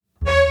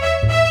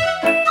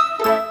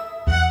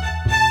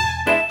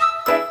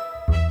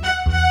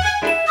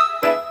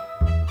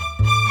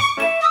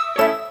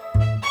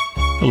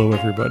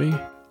everybody.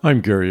 I'm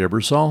Gary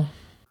Ebersol.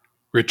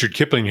 Richard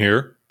Kipling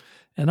here.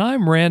 And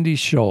I'm Randy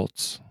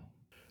Schultz.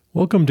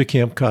 Welcome to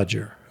Camp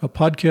Codger, a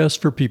podcast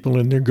for people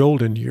in their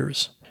golden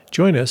years.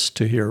 Join us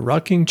to hear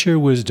rocking chair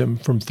wisdom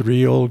from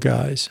three old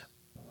guys.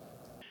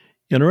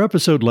 In our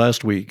episode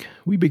last week,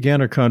 we began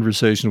our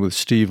conversation with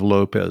Steve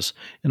Lopez,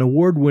 an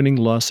award-winning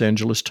Los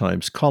Angeles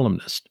Times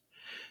columnist.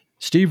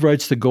 Steve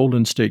writes the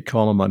Golden State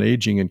column on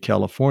aging in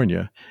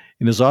California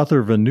and is author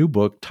of a new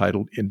book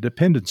titled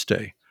Independence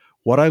Day: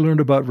 What I Learned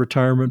About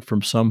Retirement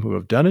from Some Who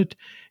Have Done It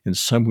and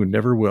Some Who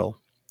Never Will.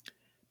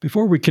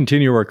 Before we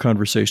continue our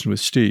conversation with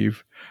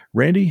Steve,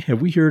 Randy,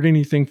 have we heard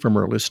anything from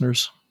our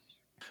listeners?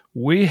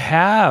 We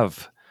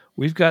have.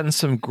 We've gotten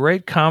some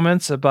great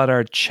comments about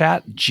our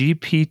Chat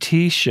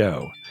GPT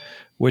show,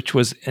 which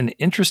was an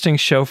interesting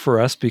show for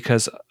us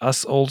because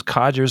us old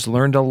codgers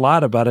learned a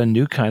lot about a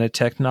new kind of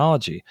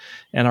technology.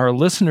 And our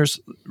listeners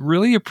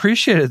really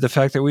appreciated the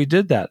fact that we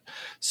did that.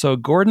 So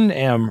Gordon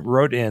M.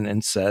 wrote in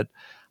and said,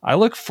 I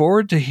look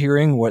forward to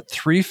hearing what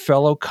three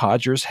fellow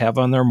codgers have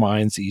on their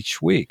minds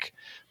each week.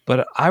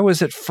 But I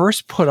was at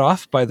first put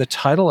off by the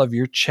title of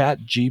your Chat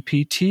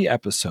GPT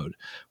episode.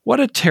 What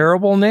a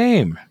terrible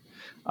name.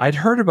 I'd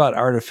heard about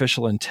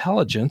artificial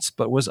intelligence,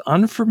 but was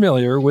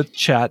unfamiliar with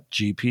Chat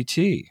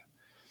GPT.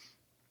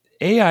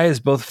 AI is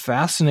both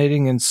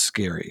fascinating and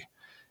scary.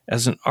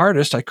 As an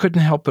artist, I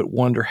couldn't help but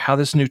wonder how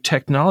this new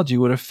technology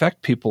would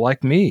affect people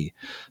like me.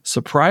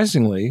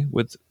 Surprisingly,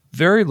 with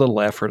very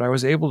little effort, I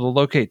was able to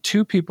locate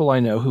two people I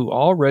know who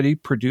already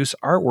produce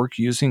artwork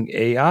using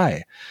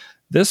AI.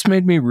 This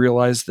made me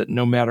realize that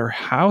no matter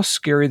how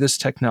scary this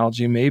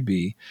technology may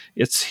be,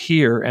 it's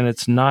here and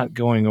it's not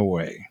going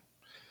away.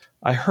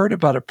 I heard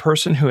about a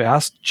person who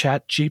asked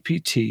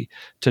ChatGPT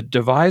to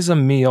devise a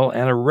meal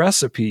and a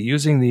recipe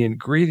using the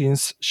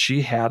ingredients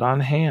she had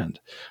on hand.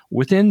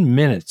 Within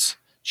minutes,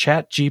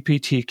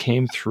 ChatGPT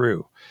came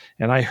through,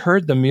 and I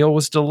heard the meal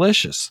was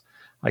delicious.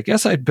 I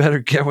guess I'd better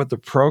get with the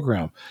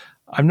program.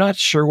 I'm not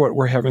sure what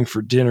we're having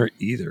for dinner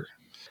either.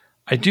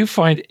 I do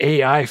find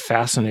AI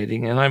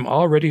fascinating, and I'm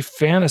already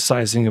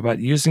fantasizing about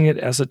using it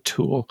as a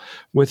tool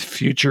with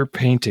future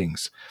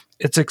paintings.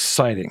 It's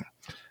exciting.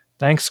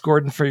 Thanks,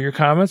 Gordon, for your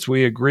comments.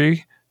 We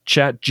agree.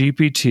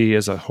 ChatGPT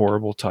is a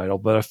horrible title,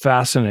 but a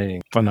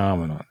fascinating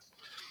phenomenon.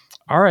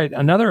 All right,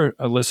 another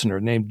listener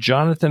named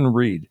Jonathan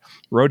Reed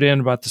wrote in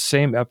about the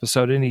same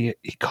episode, and he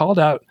called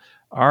out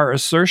our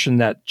assertion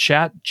that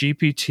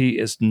ChatGPT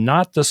is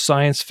not the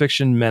science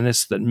fiction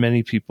menace that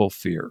many people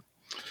fear.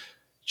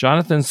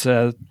 Jonathan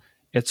said,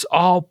 it's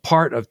all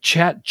part of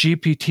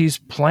ChatGPT's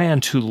plan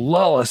to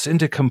lull us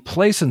into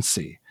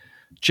complacency.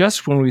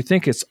 Just when we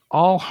think it's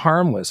all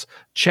harmless,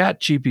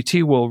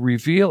 ChatGPT will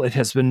reveal it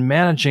has been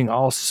managing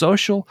all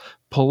social,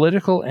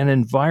 political, and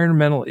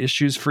environmental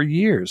issues for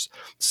years,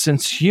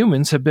 since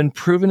humans have been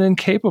proven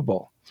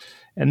incapable.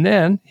 And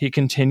then he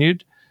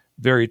continued,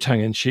 very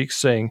tongue-in-cheek,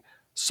 saying,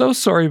 so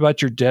sorry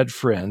about your dead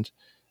friend,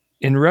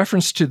 in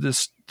reference to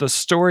the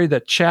story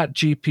that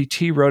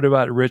ChatGPT wrote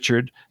about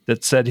Richard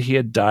that said he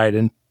had died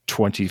in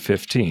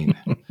 2015.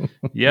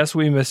 Yes,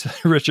 we miss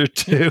Richard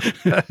too.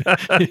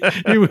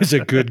 He was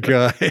a good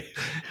guy.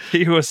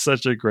 He was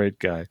such a great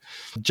guy.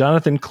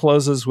 Jonathan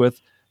closes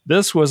with,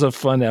 this was a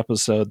fun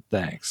episode.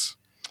 Thanks.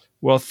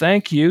 Well,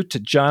 thank you to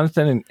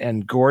Jonathan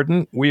and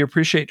Gordon. We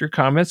appreciate your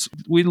comments.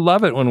 We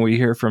love it when we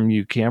hear from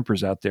you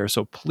campers out there,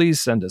 so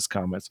please send us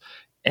comments.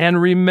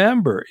 And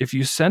remember, if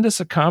you send us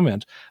a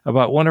comment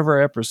about one of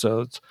our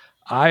episodes,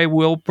 I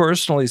will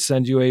personally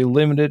send you a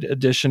limited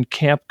edition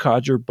Camp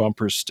Codger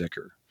bumper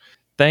sticker.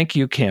 Thank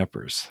you,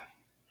 campers.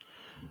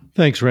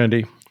 Thanks,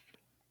 Randy.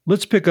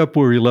 Let's pick up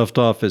where we left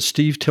off as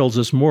Steve tells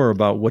us more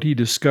about what he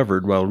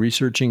discovered while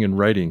researching and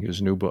writing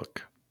his new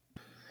book.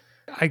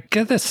 I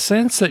get the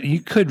sense that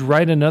you could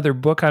write another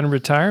book on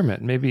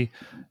retirement, maybe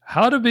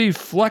how to be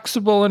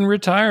flexible in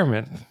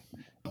retirement.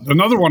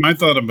 Another one I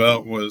thought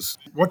about was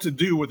what to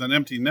do with an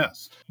empty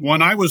nest.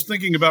 When I was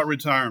thinking about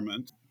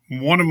retirement,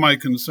 one of my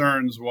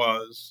concerns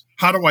was,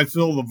 how do I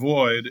fill the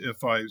void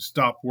if I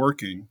stop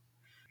working?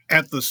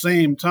 At the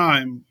same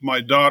time,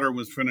 my daughter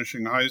was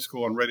finishing high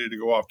school and ready to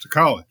go off to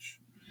college.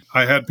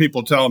 I had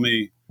people tell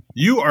me,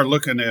 you are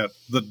looking at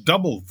the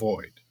double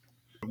void.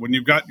 When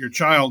you've got your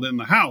child in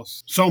the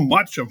house, so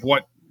much of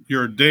what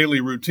your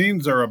daily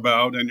routines are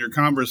about and your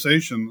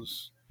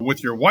conversations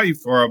with your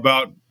wife are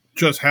about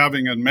just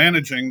having and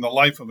managing the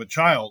life of a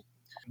child.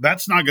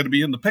 That's not going to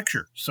be in the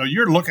picture. So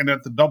you're looking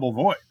at the double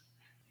void.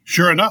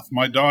 Sure enough,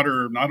 my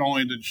daughter, not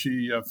only did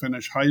she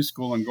finish high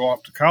school and go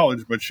off to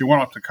college, but she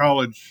went off to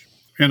college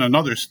in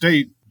another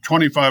state,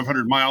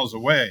 2,500 miles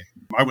away.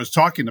 I was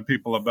talking to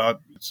people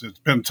about it's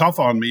been tough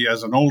on me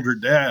as an older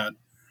dad.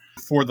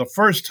 For the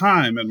first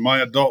time in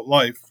my adult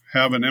life,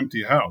 have an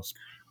empty house.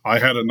 I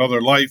had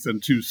another life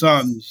and two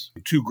sons,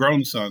 two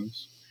grown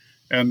sons,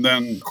 and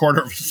then a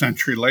quarter of a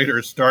century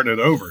later started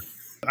over.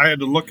 I had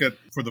to look at,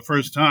 for the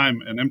first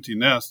time, an empty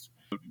nest.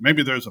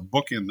 Maybe there's a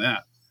book in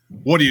that.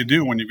 What do you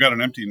do when you've got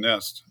an empty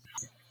nest?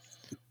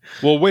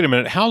 Well, wait a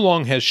minute. How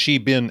long has she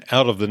been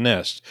out of the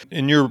nest?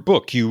 In your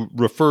book, you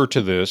refer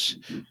to this,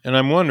 and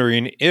I'm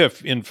wondering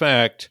if, in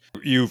fact,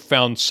 you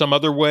found some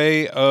other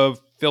way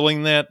of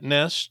filling that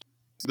nest.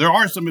 There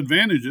are some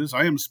advantages.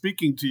 I am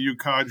speaking to you,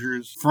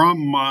 codgers,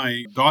 from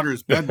my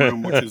daughter's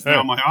bedroom, which is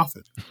now my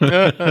office.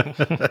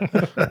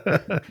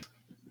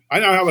 I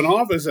now have an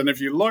office, and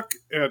if you look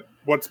at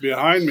what's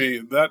behind me,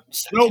 that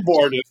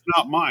snowboard is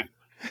not mine.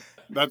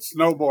 That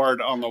snowboard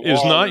on the wall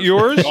Is not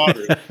yours?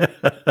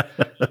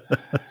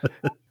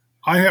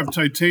 I have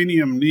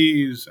titanium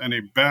knees and a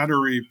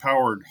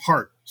battery-powered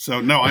heart. So,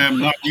 no, I am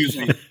not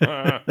using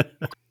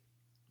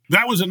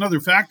That was another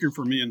factor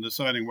for me in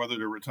deciding whether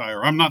to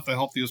retire. I'm not the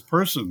healthiest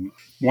person.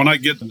 When I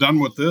get done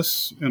with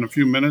this in a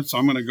few minutes,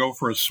 I'm going to go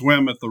for a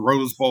swim at the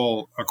Rose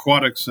Bowl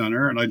Aquatic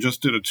Center, and I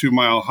just did a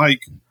 2-mile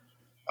hike.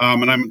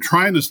 And I'm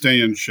trying to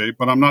stay in shape,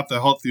 but I'm not the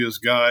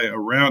healthiest guy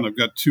around. I've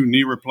got 2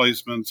 knee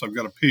replacements. I've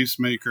got a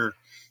pacemaker.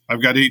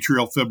 I've got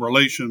atrial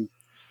fibrillation.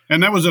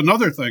 And that was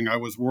another thing I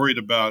was worried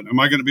about. Am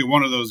I going to be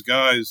one of those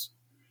guys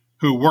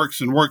who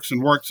works and works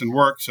and works and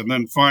works and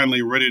then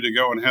finally ready to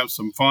go and have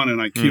some fun and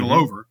I keel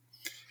over?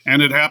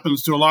 And it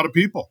happens to a lot of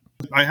people.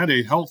 I had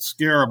a health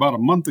scare about a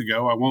month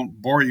ago. I won't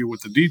bore you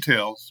with the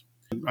details.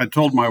 I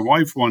told my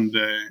wife one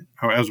day,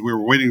 as we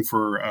were waiting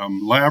for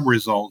lab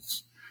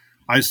results,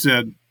 I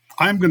said,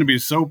 I'm going to be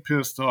so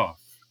pissed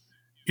off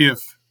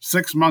if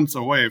 6 months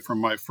away from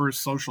my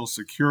first Social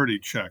Security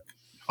check,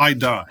 I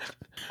die.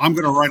 I'm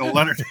going to write a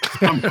letter to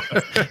somebody.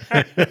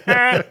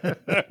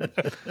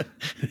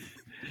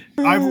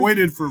 I've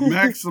waited for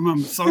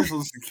maximum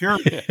Social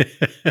Security.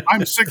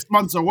 I'm 6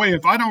 months away.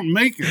 If I don't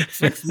make it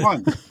 6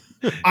 months,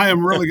 I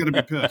am really going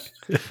to be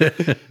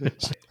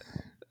pissed.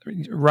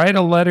 Write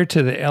a letter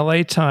to the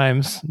LA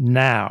Times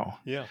now.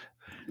 Yeah.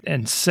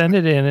 And send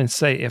it in and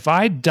say, if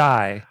I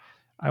die,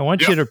 I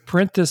want you to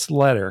print this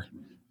letter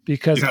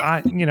because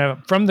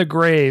from the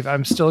grave,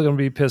 I'm still going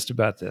to be pissed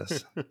about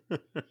this.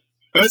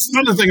 That's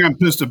another thing I'm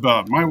pissed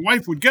about. My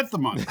wife would get the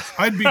money.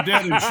 I'd be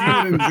dead and she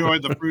would enjoy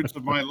the fruits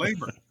of my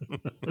labor.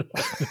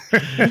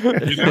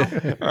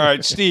 All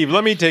right, Steve,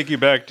 let me take you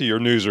back to your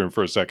newsroom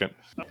for a second.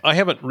 I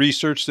haven't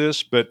researched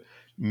this, but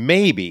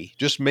maybe,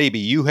 just maybe,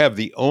 you have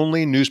the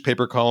only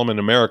newspaper column in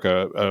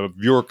America of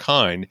your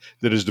kind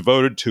that is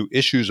devoted to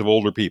issues of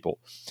older people.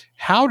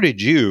 How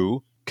did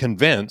you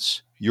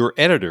convince your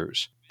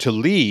editors to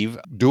leave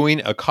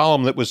doing a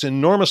column that was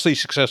enormously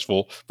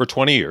successful for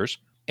 20 years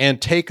and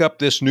take up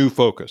this new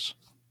focus?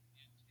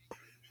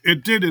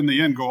 It did, in the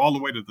end, go all the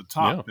way to the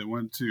top. Yeah. It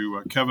went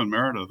to Kevin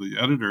Merida, the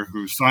editor,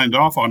 who signed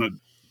off on it.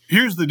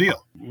 Here's the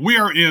deal. We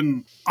are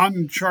in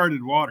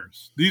uncharted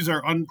waters. These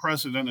are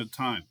unprecedented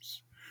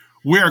times.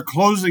 We are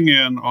closing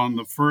in on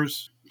the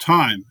first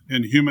time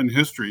in human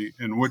history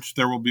in which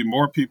there will be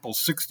more people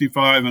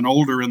 65 and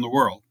older in the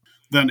world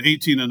than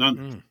 18 and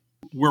under.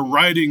 We're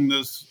riding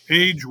this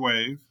age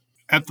wave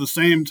at the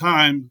same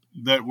time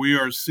that we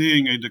are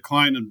seeing a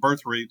decline in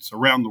birth rates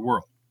around the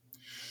world.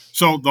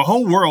 So the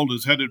whole world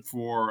is headed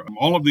for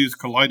all of these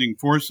colliding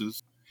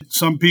forces.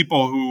 Some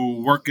people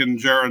who work in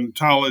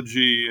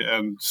gerontology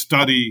and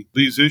study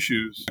these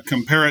issues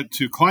compare it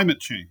to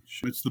climate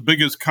change. It's the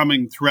biggest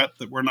coming threat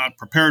that we're not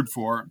prepared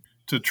for.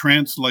 To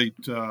translate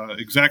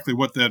exactly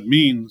what that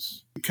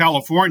means,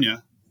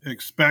 California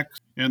expects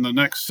in the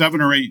next 7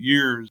 or 8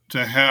 years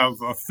to have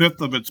 1/5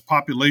 of its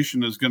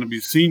population is going to be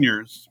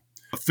seniors.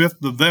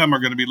 1/5 of them are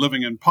going to be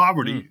living in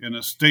poverty in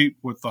a state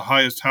with the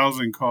highest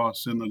housing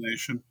costs in the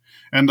nation.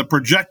 And the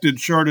projected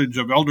shortage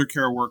of elder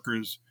care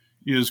workers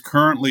is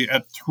currently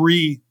at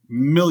 3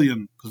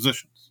 million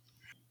positions.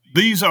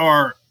 These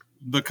are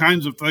the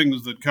kinds of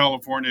things that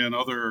California and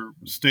other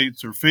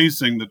states are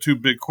facing. The 2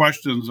 big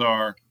questions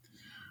are,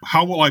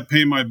 how will I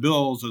pay my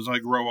bills as I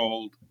grow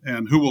old,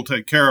 and who will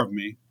take care of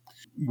me?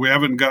 We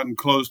haven't gotten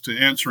close to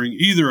answering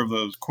either of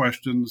those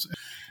questions.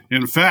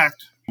 In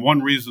fact,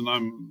 one reason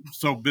I'm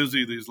so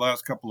busy these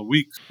last couple of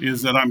weeks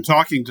is that I'm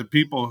talking to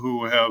people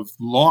who have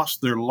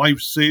lost their life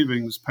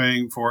savings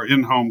paying for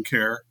in-home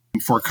care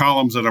for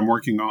columns that I'm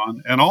working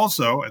on, and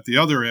also at the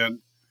other end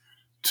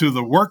to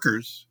the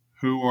workers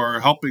who are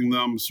helping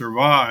them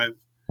survive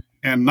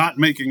and not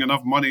making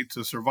enough money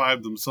to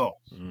survive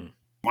themselves.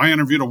 I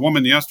interviewed a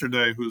woman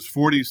yesterday who's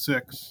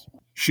 46.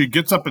 She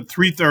gets up at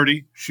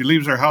 3:30. She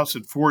leaves her house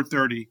at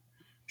 4:30.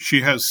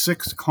 She has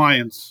 6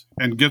 clients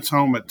and gets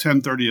home at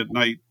 10:30 at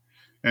night.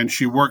 And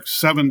she works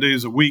 7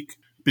 days a week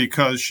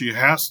because she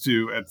has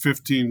to at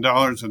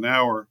 $15 an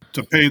hour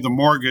to pay the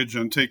mortgage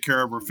and take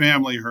care of her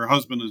family. Her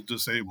husband is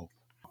disabled.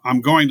 I'm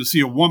going to see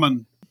a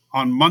woman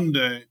on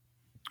Monday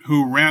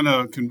who ran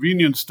a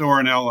convenience store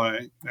in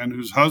LA and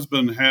whose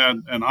husband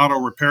had an auto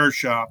repair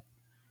shop.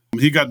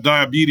 He got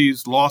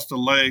diabetes, lost a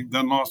leg,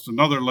 then lost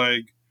another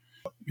leg.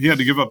 He had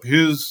to give up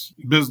his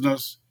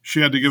business.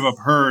 She had to give up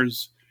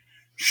hers.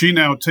 She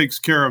now takes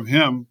care of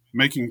him,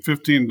 making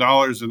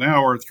 $15 an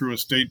hour through a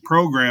state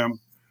program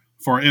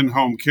for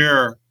in-home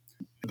care.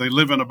 They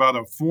live in about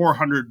a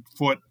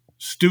 400-foot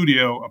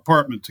studio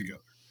apartment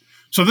together.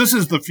 So this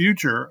is the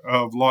future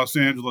of Los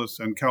Angeles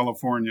and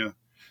California,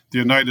 the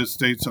United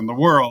States and the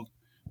world.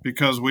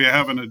 because we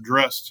haven't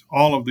addressed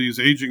all of these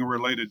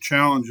aging-related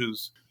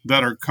challenges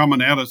that are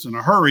coming at us in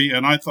a hurry.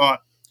 And I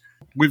thought,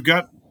 we've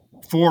got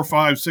 4,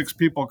 5, 6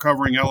 people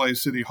covering LA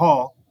City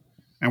Hall,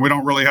 and we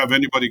don't really have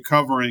anybody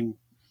covering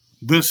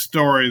this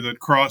story that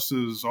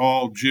crosses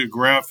all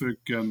geographic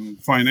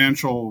and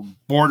financial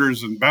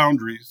borders and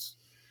boundaries.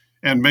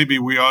 And maybe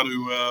we ought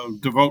to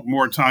devote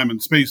more time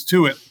and space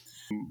to it.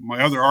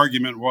 My other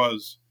argument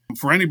was,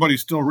 for anybody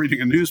still reading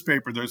a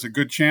newspaper, there's a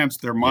good chance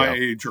they're my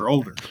age or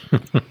older.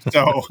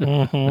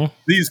 So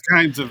these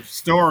kinds of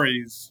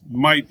stories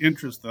might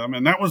interest them.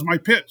 And that was my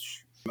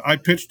pitch. I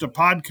pitched a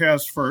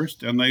podcast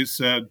first, and they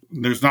said,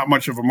 there's not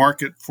much of a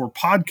market for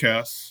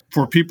podcasts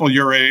for people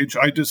your age.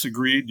 I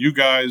disagreed. You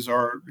guys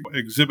are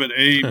exhibit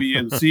A, B,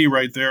 and C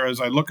right there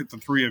as I look at the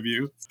three of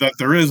you, that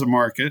there is a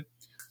market.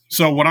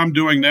 So what I'm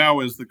doing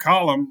now is the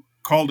column,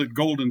 called it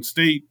Golden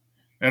State,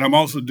 and I'm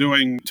also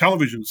doing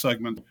television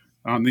segment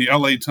on the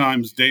LA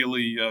Times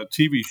daily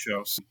TV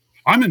shows.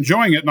 I'm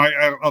enjoying it, and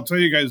I'll tell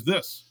you guys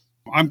this.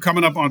 I'm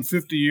coming up on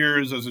 50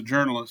 years as a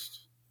journalist.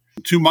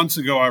 2 months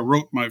ago, I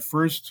wrote my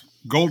first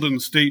Golden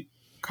State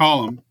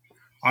column.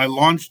 I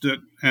launched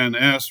it and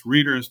asked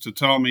readers to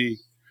tell me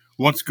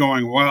what's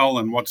going well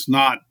and what's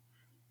not.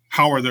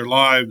 How are their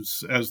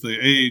lives as they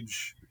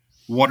age?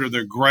 What are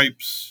their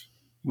gripes?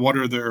 What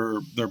are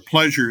their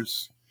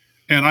pleasures?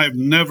 And I've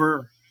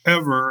never,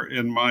 ever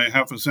in my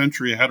half a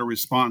century had a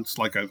response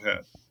like I've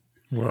had.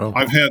 Wow.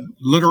 I've had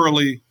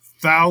literally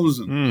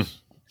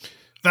thousands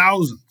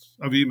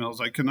of emails.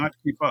 I cannot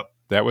keep up.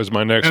 That was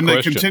my next question. And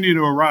they continue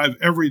to arrive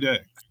every day.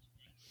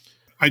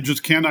 I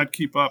just cannot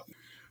keep up.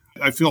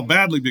 I feel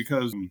badly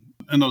because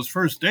in those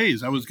first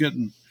days, I was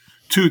getting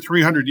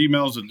 200-300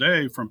 emails a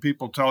day from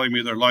people telling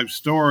me their life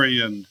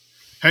story and,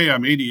 hey,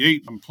 I'm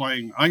 88, I'm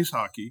playing ice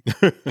hockey.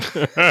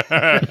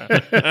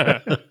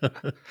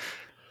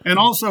 And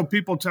also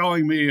people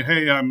telling me,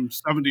 hey, I'm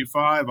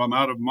 75, I'm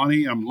out of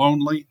money, I'm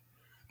lonely,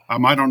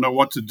 I don't know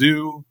what to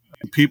do.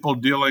 People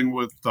dealing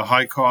with the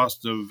high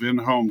cost of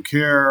in-home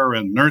care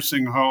and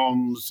nursing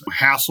homes,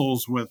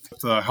 hassles with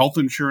health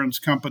insurance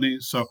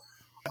companies. So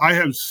I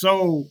have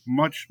so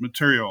much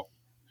material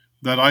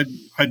that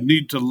I'd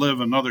need to live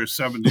another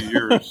 70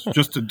 years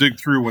just to dig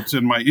through what's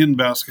in my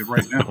in-basket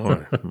right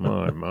now.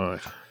 My.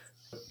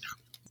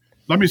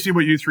 Let me see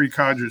what you three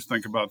codgers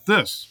think about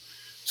this.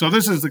 So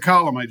this is the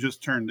column I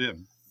just turned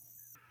in.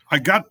 I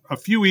got a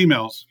few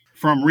emails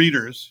from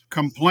readers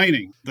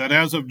complaining that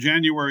as of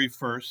January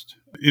 1st,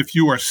 if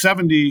you are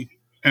 70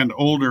 and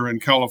older in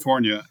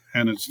California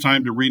and it's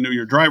time to renew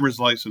your driver's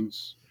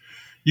license,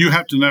 you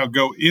have to now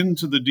go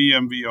into the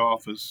DMV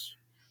office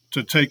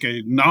to take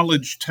a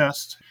knowledge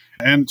test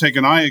and take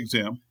an eye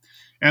exam.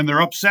 And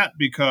they're upset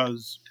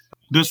because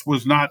this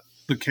was not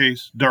the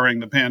case during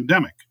the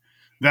pandemic.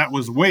 That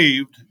was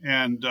waived,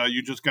 and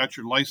you just got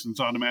your license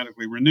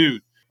automatically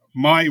renewed.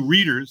 My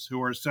readers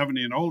who are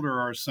 70 and older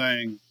are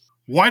saying,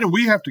 why do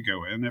we have to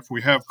go in if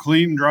we have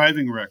clean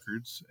driving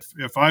records?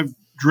 If I've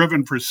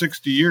driven for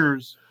 60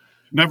 years,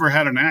 never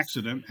had an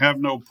accident, have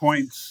no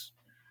points,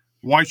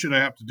 why should I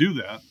have to do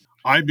that?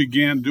 I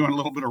began doing a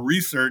little bit of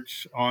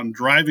research on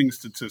driving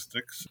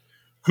statistics.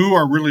 Who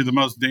are really the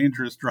most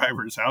dangerous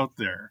drivers out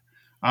there?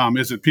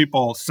 Is it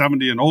people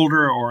 70 and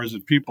older, or is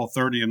it people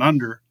 30 and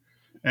under?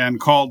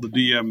 And called the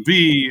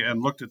DMV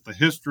and looked at the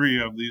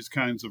history of these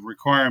kinds of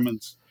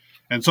requirements.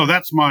 And so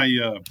that's my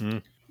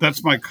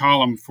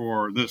column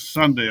for this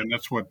Sunday, and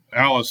that's what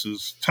Alice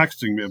is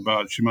texting me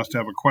about. She must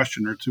have a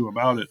question or two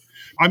about it.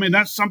 I mean,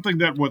 that's something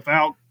that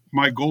without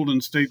my Golden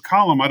State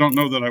column, I don't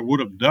know that I would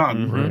have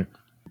done. Right.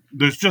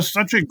 There's just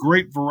such a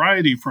great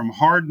variety from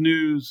hard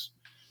news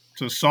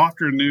to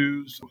softer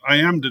news. I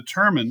am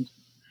determined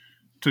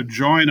to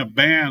join a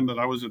band that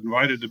I was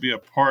invited to be a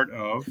part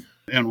of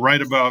and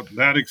write about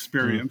that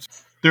experience.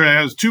 There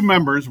has two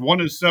members.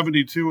 One is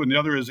 72 and the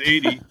other is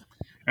 80.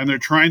 And they're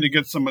trying to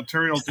get some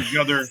material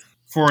together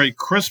for a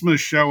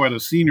Christmas show at a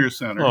senior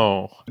center.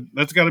 Oh,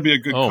 that's got to be a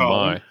good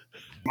call.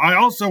 I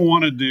also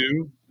want to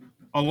do,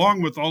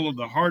 along with all of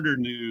the harder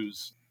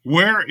news,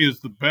 where is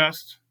the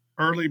best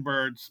early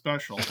bird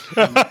special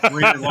in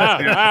Greater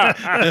Los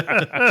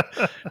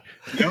Angeles?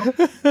 You know?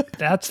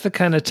 That's the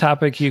kind of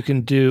topic you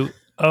can do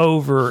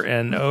over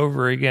and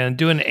over again.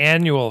 Do an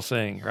annual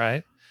thing,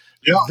 right?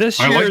 Yeah. This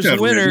I like year's that,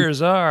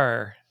 winners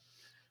are.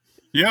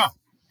 Yeah.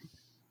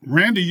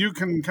 Randy, you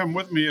can come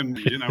with me and,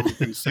 we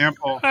can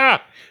sample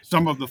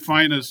some of the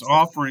finest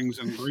offerings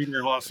in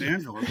Greater Los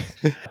Angeles.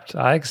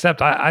 I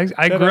accept.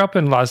 I grew up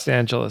in Los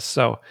Angeles,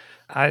 so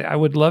I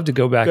would love to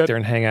go back there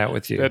and hang out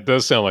with you. That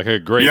does sound like a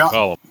great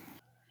column.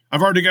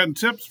 I've already gotten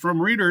tips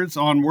from readers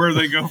on where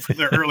they go for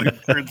their early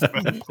bird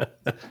special.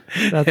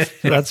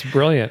 That's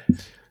brilliant.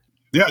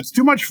 Yeah, it's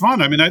too much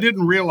fun. I mean, I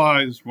didn't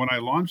realize when I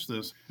launched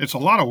this, it's a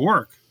lot of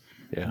work,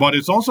 but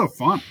it's also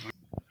fun.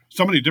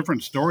 So many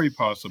different story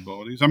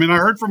possibilities. I mean, I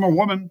heard from a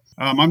woman,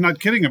 I'm not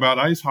kidding about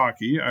ice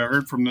hockey. I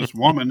heard from this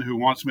woman who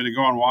wants me to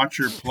go and watch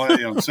her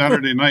play on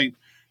Saturday night.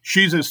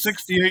 She's a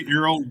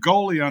 68-year-old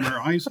goalie on her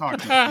ice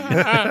hockey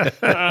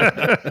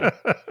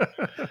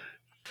team.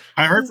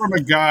 I heard from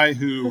a guy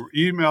who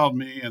emailed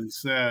me and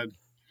said,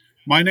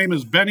 "My name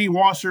is Benny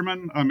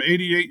Wasserman. I'm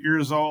 88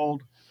 years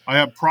old. I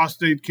have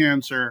prostate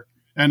cancer.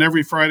 And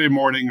every Friday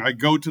morning, I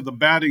go to the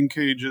batting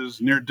cages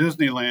near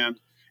Disneyland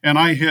and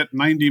I hit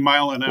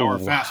 90-mile-an-hour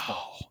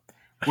fastball.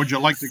 Would you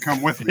like to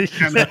come with me?"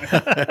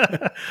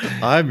 And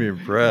I'm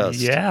impressed.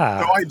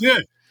 Yeah. so I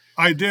did.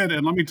 I did.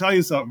 And let me tell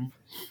you something.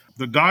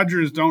 The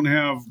Dodgers don't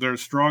have their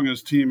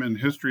strongest team in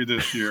history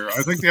this year.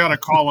 I think they ought to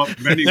call up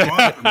Benny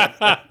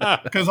Wasserman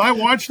because I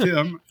watched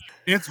him.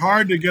 It's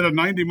hard to get a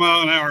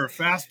 90-mile-an-hour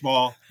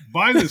fastball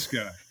by this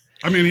guy.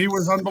 I mean, he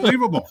was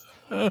unbelievable.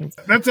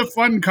 That's a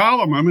fun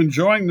column. I'm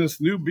enjoying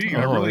this new beat.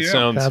 I really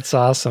am. That's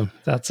awesome.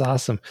 That's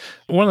awesome.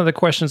 One of the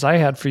questions I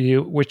had for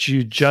you, which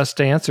you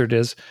just answered,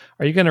 is,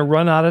 are you going to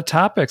run out of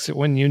topics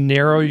when you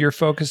narrow your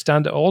focus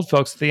down to old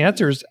folks? The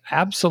answer is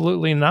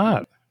absolutely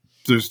not.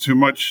 There's too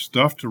much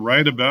stuff to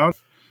write about.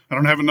 I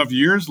don't have enough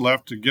years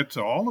left to get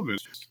to all of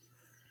it.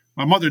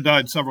 My mother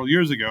died several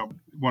years ago.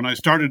 When I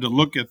started to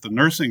look at the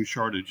nursing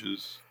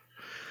shortages,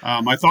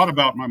 I thought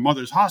about my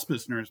mother's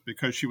hospice nurse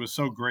because she was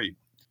so great.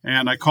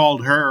 And I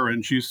called her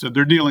and she said,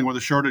 they're dealing with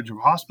a shortage of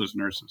hospice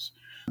nurses.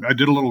 I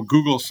did a little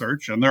Google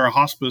search and there are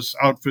hospice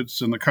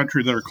outfits in the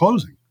country that are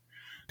closing.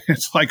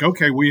 It's like,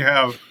 okay, we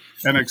have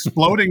an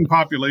exploding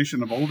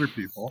population of older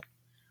people.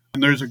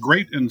 And there's a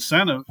great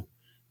incentive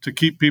to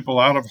keep people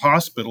out of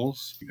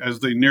hospitals as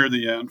they near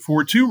the end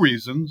for two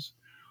reasons.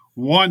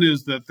 One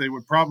is that they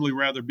would probably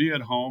rather be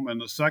at home. And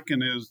the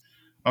second is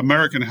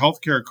American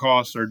healthcare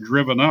costs are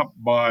driven up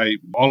by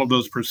all of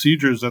those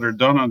procedures that are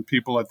done on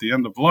people at the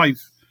end of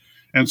life.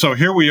 And so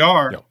here we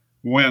are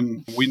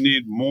when we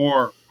need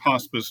more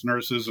hospice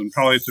nurses and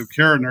palliative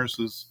care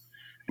nurses,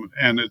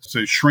 and it's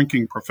a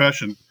shrinking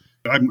profession.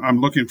 I'm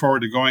looking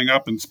forward to going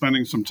up and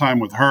spending some time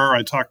with her.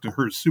 I talked to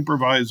her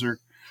supervisor.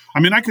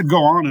 I mean, I could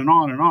go on and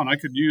on and on. I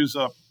could use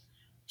up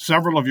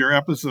several of your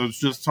episodes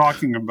just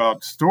talking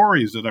about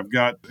stories that I've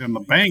got in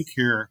the bank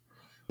here,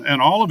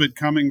 and all of it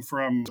coming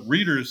from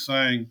readers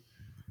saying,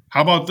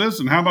 how about this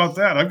and how about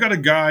that? I've got a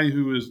guy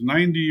who is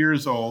 90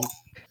 years old,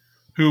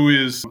 who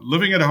is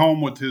living at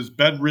home with his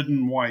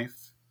bedridden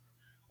wife,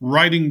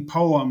 writing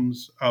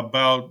poems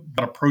about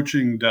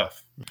approaching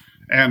death.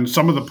 And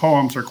some of the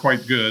poems are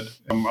quite good.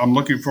 I'm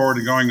looking forward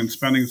to going and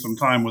spending some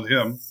time with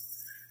him.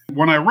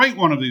 When I write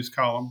one of these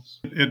columns,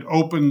 it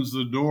opens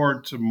the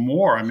door to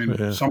more. I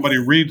mean, somebody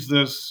reads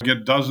this,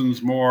 get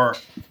dozens more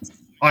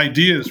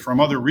ideas from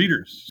other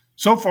readers.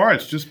 So far,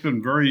 it's just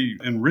been very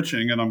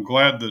enriching, and I'm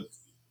glad that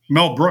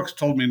Mel Brooks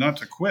told me not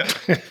to quit.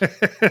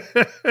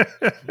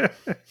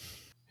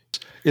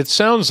 It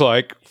sounds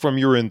like, from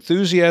your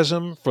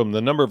enthusiasm, from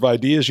the number of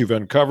ideas you've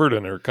uncovered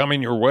and are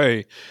coming your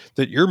way,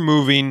 that you're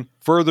moving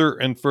further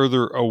and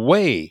further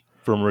away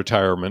from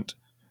retirement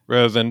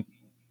rather than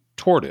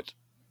toward it.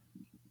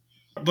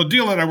 The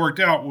deal that I worked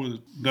out was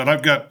that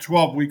I've got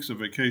 12 weeks of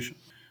vacation,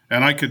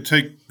 and I could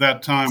take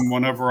that time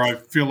whenever I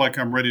feel like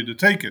I'm ready to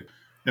take it.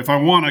 If I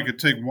want, I could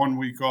take 1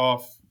 week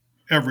off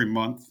every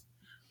month.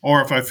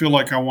 Or if I feel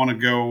like I want to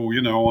go,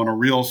 on a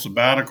real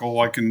sabbatical,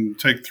 I can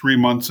take 3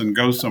 months and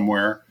go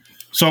somewhere.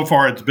 So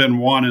far, it's been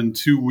 1 and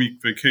 2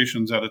 week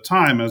vacations at a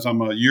time as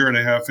I'm a year and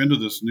a half into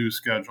this new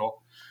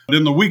schedule. But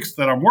in the weeks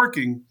that I'm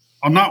working,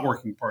 I'm not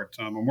working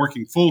part-time. I'm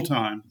working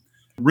full-time.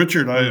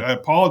 Richard, I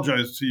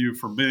apologize to you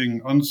for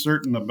being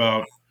uncertain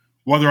about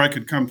whether I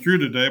could come through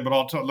today,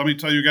 but let me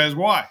tell you guys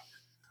why.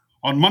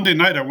 On Monday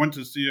night, I went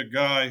to see a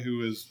guy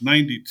who is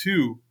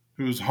 92,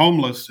 who's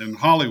homeless in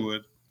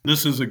Hollywood.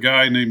 This is a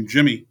guy named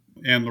Jimmy,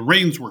 and the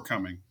rains were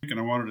coming, and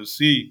I wanted to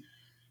see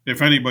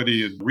if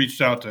anybody had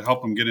reached out to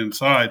help him get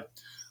inside.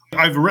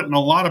 I've written a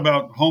lot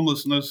about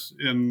homelessness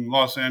in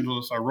Los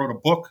Angeles. I wrote a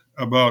book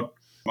about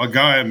a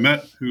guy I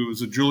met who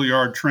was a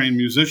Juilliard-trained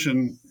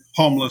musician,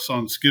 homeless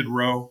on Skid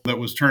Row, that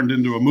was turned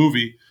into a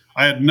movie.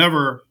 I had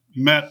never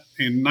met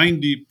a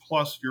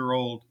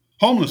 90-plus-year-old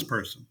homeless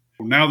person.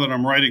 Now that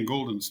I'm writing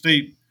Golden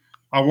State,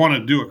 I want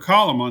to do a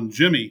column on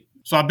Jimmy.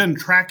 So I've been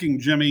tracking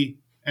Jimmy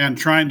and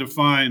trying to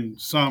find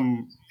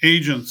some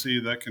agency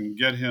that can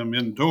get him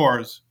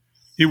indoors.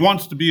 He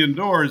wants to be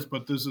indoors,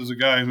 but this is a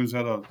guy who's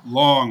had a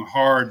long,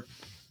 hard,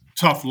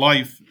 tough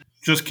life,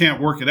 just can't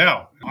work it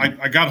out.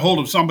 I got hold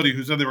of somebody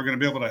who said they were going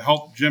to be able to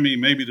help Jimmy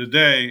maybe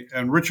today.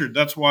 And Richard,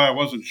 that's why I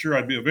wasn't sure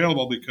I'd be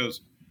available,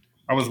 because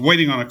I was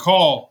waiting on a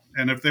call.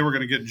 And if they were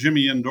going to get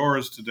Jimmy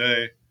indoors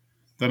today,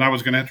 then I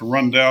was going to have to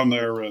run down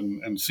there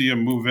and see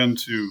him move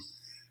into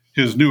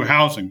his new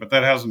housing. But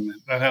that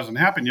hasn't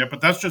happened yet.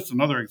 But that's just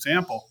another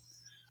example.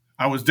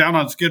 I was down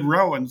on Skid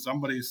Row and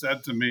somebody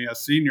said to me, a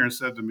senior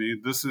said to me,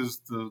 this is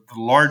the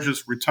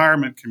largest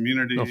retirement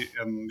community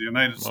in the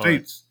United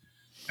States.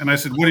 And I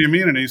said, what do you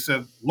mean? And he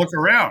said, look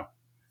around.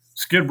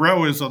 Skid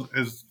Row is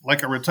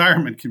like a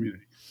retirement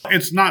community.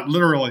 It's not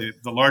literally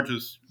the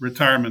largest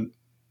retirement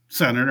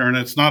center, and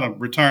it's not a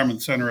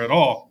retirement center at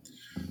all.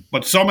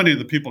 But so many of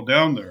the people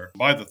down there,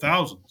 by the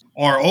thousands,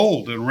 are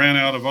old and ran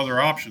out of other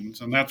options,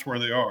 and that's where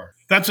they are.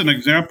 That's an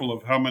example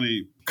of how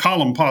many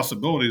column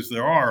possibilities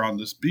there are on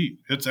this beat.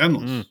 It's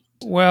endless.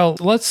 Well,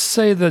 let's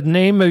say the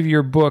name of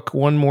your book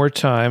one more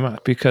time,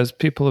 because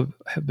people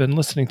have been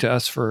listening to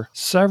us for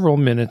several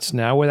minutes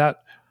now without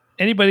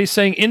anybody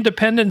saying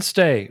Independence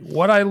Day,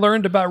 what I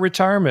learned about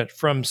retirement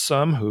from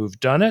some who've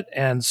done it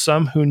and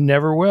some who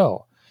never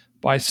will,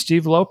 by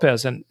Steve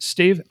Lopez. And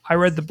Steve, I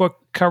read the book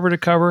cover to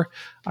cover.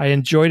 I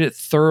enjoyed it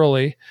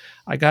thoroughly.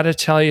 I got to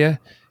tell you,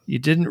 you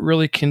didn't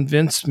really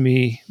convince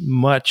me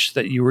much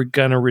that you were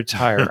going to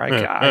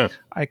retire.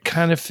 I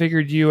kind of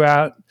figured you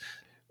out,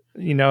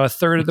 a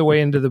third of the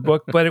way into the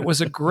book, but it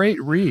was a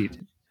great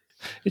read.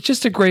 It's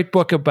just a great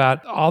book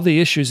about all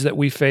the issues that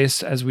we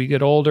face as we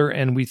get older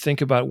and we think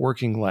about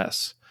working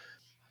less.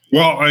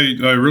 Well, I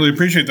really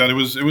appreciate that. It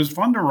was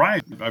fun to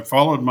write. I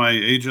followed my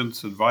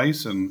agent's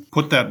advice and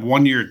put that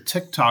 1-year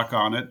TikTok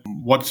on it.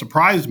 What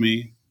surprised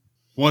me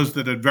was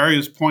that at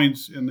various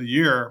points in the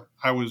year,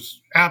 I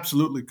was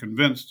absolutely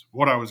convinced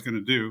what I was going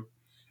to do.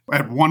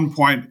 At one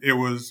point, it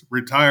was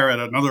retire. At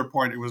another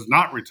point, it was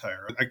not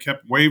retire. I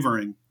kept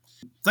wavering.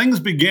 Things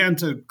began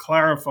to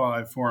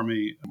clarify for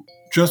me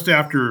just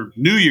after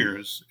New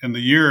Year's, in the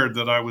year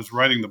that I was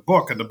writing the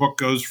book. And the book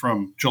goes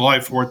from July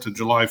 4th to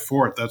July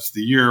 4th. That's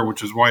the year,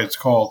 which is why it's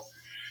called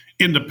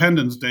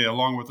Independence Day,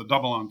 along with the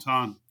double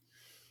entendre.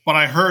 But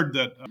I heard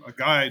that a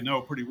guy I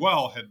know pretty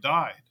well had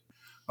died,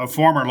 a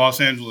former Los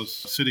Angeles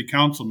city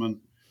councilman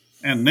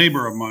and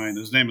neighbor of mine.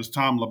 His name is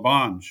Tom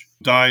Labange,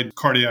 died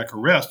cardiac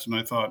arrest. And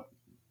I thought,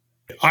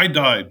 I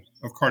died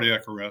of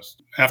cardiac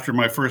arrest after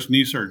my first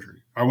knee surgery.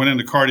 I went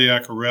into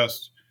cardiac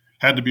arrest,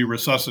 had to be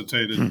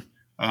resuscitated.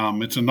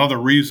 It's another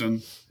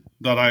reason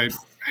that I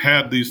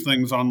had these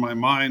things on my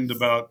mind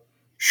about,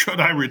 should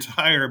I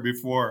retire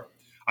before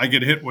I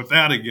get hit with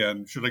that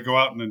again? Should I go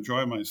out and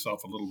enjoy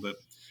myself a little bit?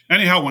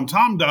 Anyhow, when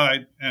Tom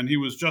died and he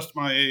was just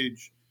my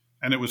age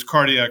and it was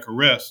cardiac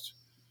arrest,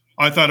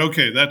 I thought,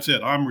 okay, that's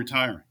it. I'm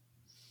retiring.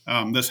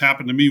 This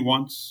happened to me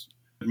once.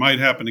 It might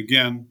happen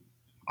again.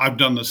 I've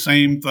done the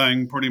same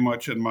thing pretty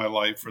much in my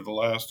life for the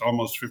last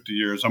almost 50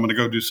 years. I'm going to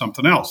go do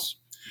something else.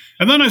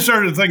 And then I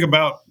started to think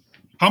about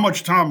how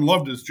much Tom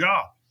loved his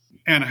job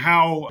and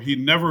how he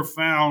never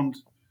found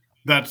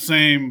that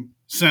same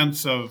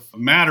sense of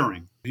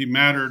mattering. He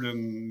mattered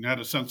and had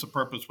a sense of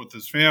purpose with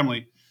his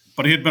family,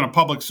 but he had been a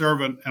public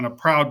servant and a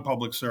proud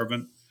public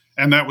servant,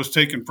 and that was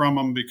taken from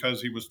him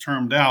because he was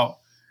termed out.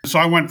 So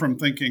I went from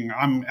thinking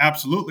I'm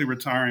absolutely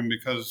retiring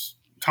because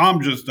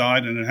Tom just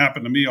died and it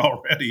happened to me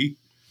already,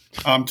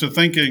 to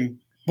thinking,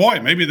 boy,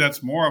 maybe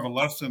that's more of a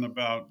lesson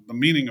about the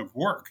meaning of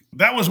work.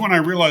 That was when I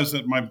realized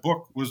that my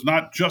book was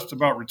not just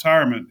about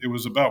retirement, it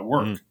was about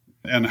work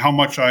and how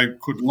much I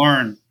could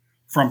learn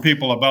from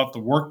people about the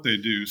work they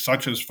do,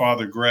 such as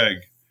Father Greg.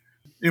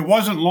 It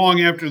wasn't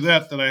long after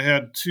that that I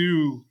had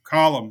 2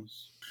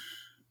 columns.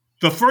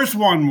 The first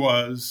one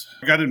was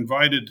I got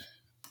invited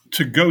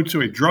to go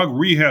to a drug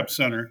rehab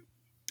center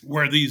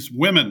where these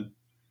women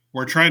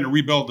were trying to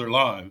rebuild their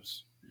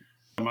lives.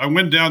 I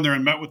went down there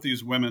and met with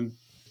these women.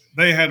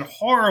 They had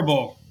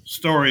horrible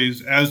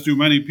stories, as do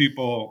many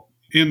people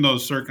in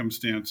those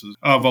circumstances,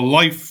 of a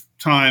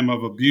lifetime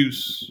of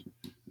abuse,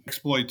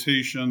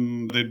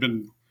 exploitation. They'd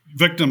been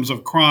victims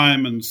of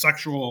crime and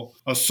sexual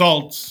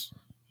assaults,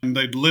 and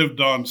they'd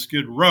lived on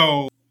Skid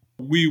Row.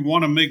 We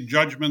want to make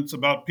judgments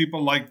about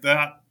people like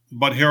that,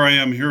 but here I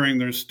am hearing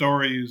their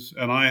stories,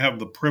 and I have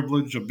the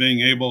privilege of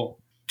being able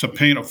to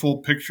paint a full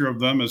picture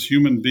of them as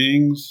human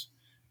beings.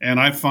 And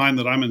I find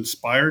that I'm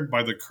inspired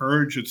by the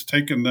courage it's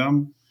taken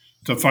them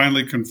to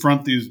finally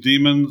confront these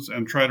demons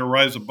and try to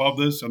rise above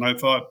this. And I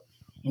thought,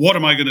 what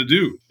am I going to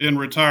do in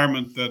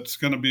retirement that's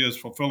going to be as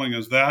fulfilling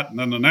as that? And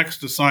then the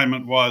next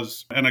assignment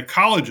was an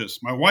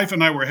ecologist. My wife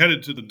and I were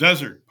headed to the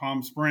desert,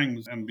 Palm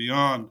Springs and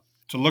beyond,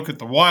 to look at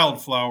the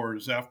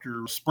wildflowers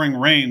after spring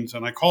rains.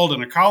 And I called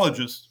an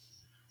ecologist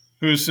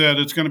who said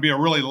it's going to be a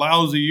really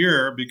lousy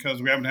year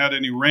because we haven't had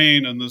any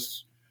rain and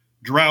this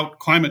drought,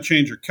 climate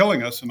change are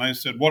killing us. And I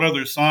said, what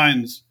other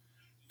signs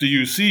do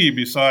you see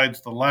besides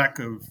the lack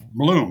of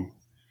bloom?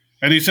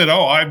 And he said,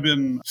 I've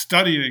been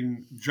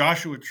studying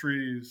Joshua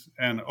trees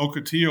and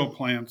ocotillo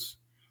plants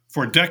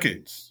for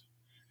decades.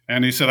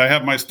 And he said, I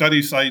have my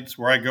study sites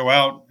where I go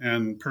out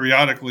and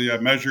periodically I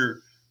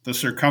measure the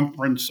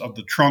circumference of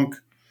the trunk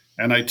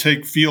and I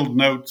take field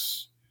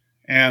notes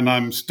and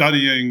I'm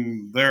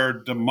studying their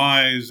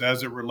demise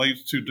as it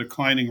relates to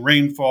declining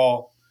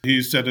rainfall.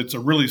 He said, it's a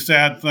really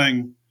sad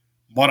thing,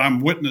 but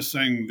I'm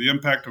witnessing the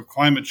impact of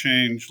climate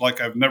change like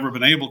I've never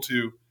been able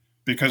to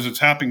because it's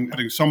happening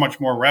so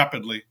much more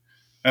rapidly.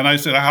 And I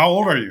said, how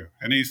old are you?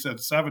 And he said,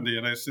 70.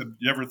 And I said,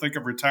 you ever think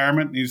of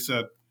retirement? And he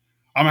said,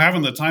 I'm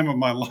having the time of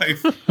my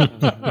life.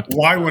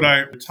 Why would I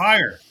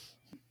retire?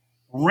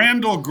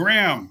 Randall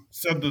Graham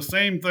said the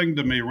same thing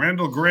to me.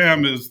 Randall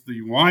Graham is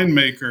the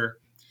winemaker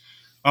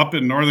up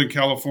in Northern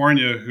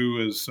California who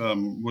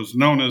was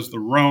known as the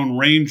Rhone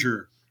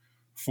Ranger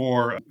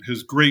for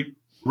his great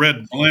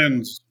red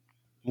blends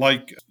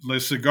like Le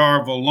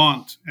Cigare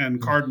Volant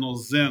and Cardinal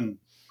Zen.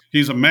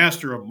 He's a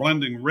master of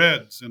blending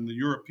reds in the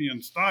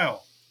European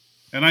style.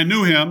 And I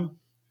knew him,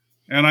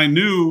 and I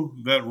knew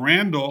that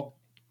Randall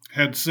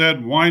had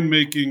said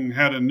winemaking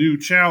had a new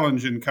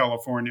challenge in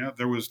California.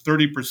 There was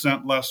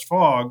 30% less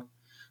fog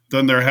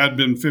than there had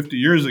been 50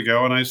 years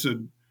ago. And I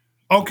said,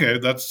 okay,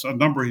 that's a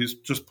number he's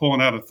just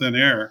pulling out of thin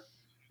air.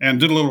 And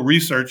did a little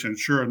research, and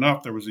sure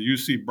enough, there was a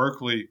UC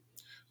Berkeley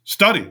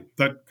study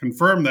that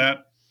confirmed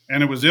that,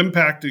 and it was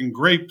impacting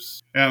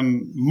grapes.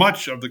 And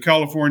much of the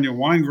California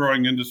wine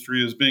growing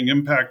industry is being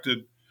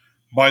impacted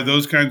by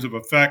those kinds of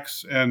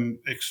effects and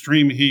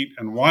extreme heat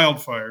and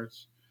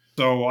wildfires.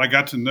 So I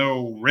got to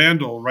know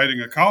Randall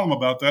writing a column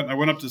about that, and I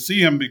went up to see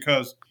him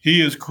because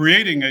he is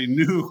creating a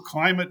new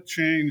climate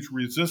change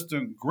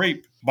resistant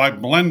grape by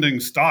blending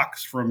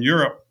stocks from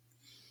Europe.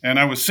 And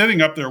I was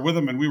sitting up there with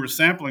him, and we were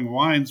sampling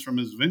wines from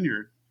his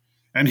vineyard.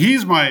 And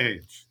he's my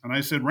age. And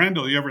I said,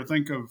 Randall, you ever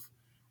think of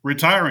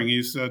retiring?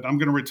 He said, I'm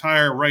going to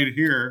retire right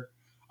here.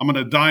 I'm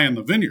going to die in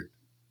the vineyard.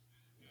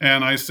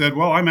 And I said,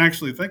 well, I'm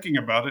actually thinking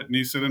about it. And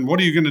he said, and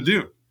what are you going to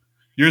do?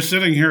 You're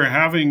sitting here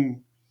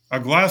having a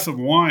glass of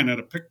wine at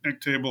a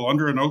picnic table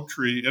under an oak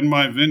tree in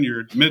my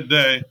vineyard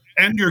midday,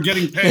 and you're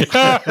getting paid.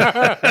 What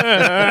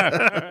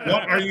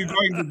are you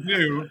going to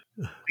do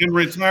in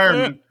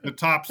retirement that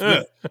tops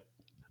this?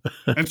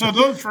 And so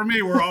those for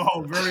me were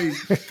all very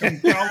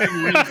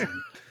compelling reasons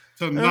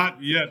to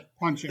not yet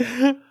punch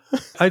it.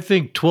 I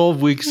think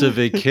 12 weeks of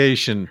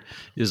vacation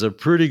is a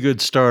pretty good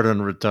start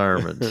on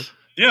retirement.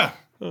 Yeah.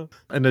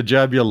 And a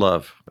job you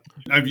love.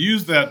 I've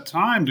used that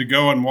time to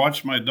go and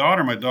watch my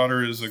daughter. My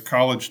daughter is a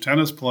college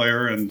tennis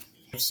player, and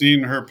I've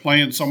seen her play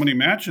in so many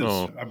matches.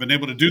 Oh. I've been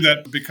able to do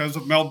that because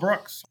of Mel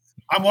Brooks.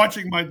 I'm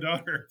watching my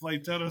daughter play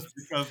tennis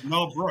because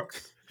Mel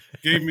Brooks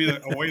gave me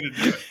a way to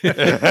do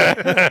it.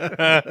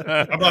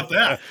 How about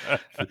that?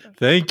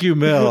 Thank you,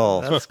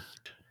 Mel.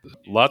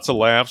 Lots of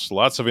laughs,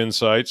 lots of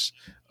insights.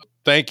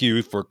 Thank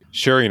you for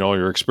sharing all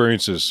your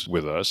experiences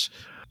with us.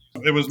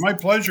 It was my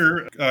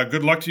pleasure.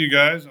 Good luck to you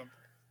guys.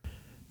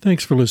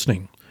 Thanks for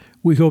listening.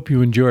 We hope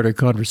you enjoyed our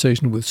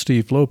conversation with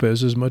Steve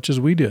Lopez as much as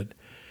we did.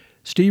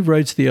 Steve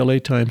writes the LA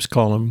Times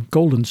column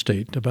Golden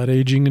State about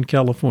aging in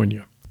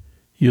California.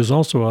 He is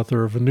also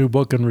author of a new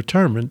book on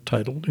retirement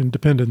titled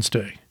Independence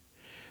Day.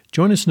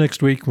 Join us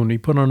next week when we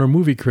put on our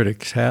movie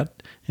critic's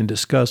hat and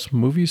discuss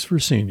movies for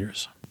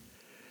seniors.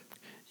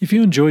 If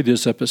you enjoyed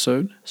this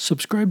episode,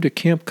 subscribe to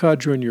Camp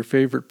Codger in your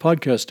favorite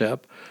podcast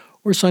app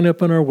or sign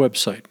up on our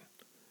website.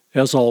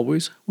 As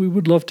always, we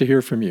would love to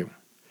hear from you.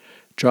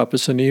 Drop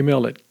us an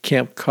email at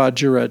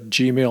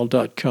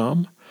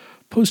campcodger@gmail.com,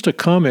 post a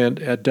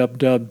comment at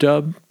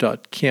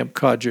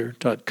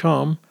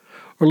www.campcodger.com,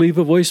 or leave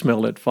a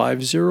voicemail at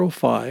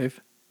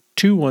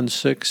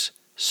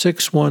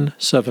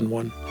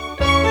 505-216-6171.